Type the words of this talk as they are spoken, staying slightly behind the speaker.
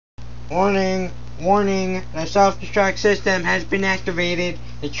Warning, warning, the self-destruct system has been activated.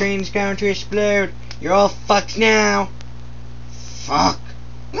 The train is going to explode. You're all fucked now. Fuck.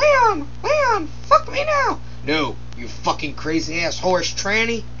 Leon, fuck me now. No, you fucking crazy ass horse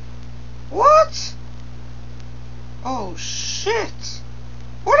tranny. What? Oh shit.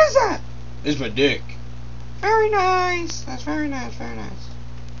 What is that? It's my dick. Very nice. That's very nice, very nice.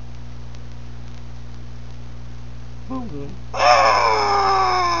 Boom boom. Ah!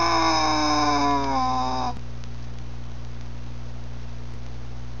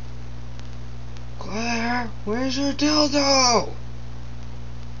 Claire, where's your dildo?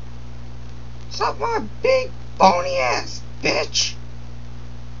 Suck my big bony ass, bitch.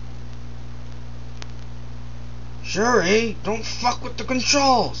 Shuri, don't fuck with the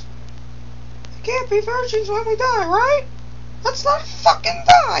controls. We can't be virgins when we die, right? Let's not fucking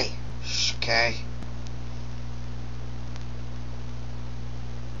die. Okay.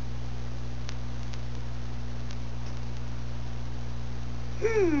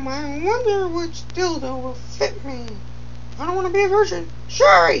 I wonder which dildo will fit me. I don't want to be a virgin.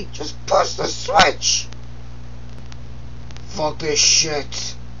 Shuri, just push the switch. Fuck this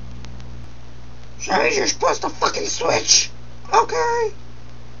shit. Shuri, just push the fucking switch. Okay.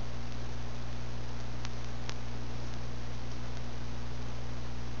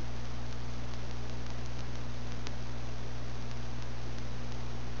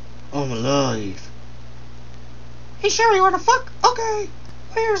 I'm alive. Hey Shuri, you wanna fuck? Okay.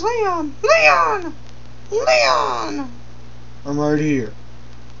 Where's Leon? Leon! Leon! I'm right here.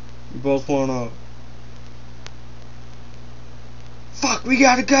 You both wanna... Fuck, we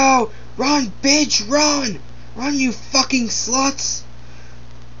gotta go! Run, bitch, run! Run, you fucking sluts!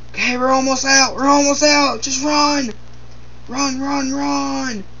 Okay, we're almost out, just run! Run!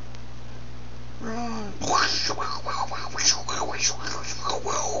 Run!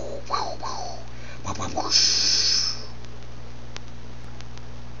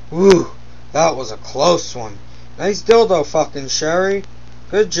 Whew, that was a close one. Nice dildo fucking, Shuri.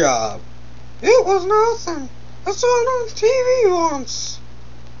 Good job. It was nothing. I saw it on TV once.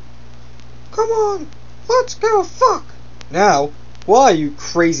 Come on, let's go fuck. Now? Why, you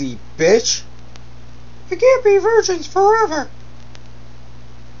crazy bitch? We can't be virgins forever.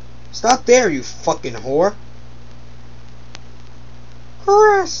 Stop there, you fucking whore.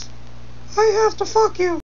 Coarse, I have to fuck you.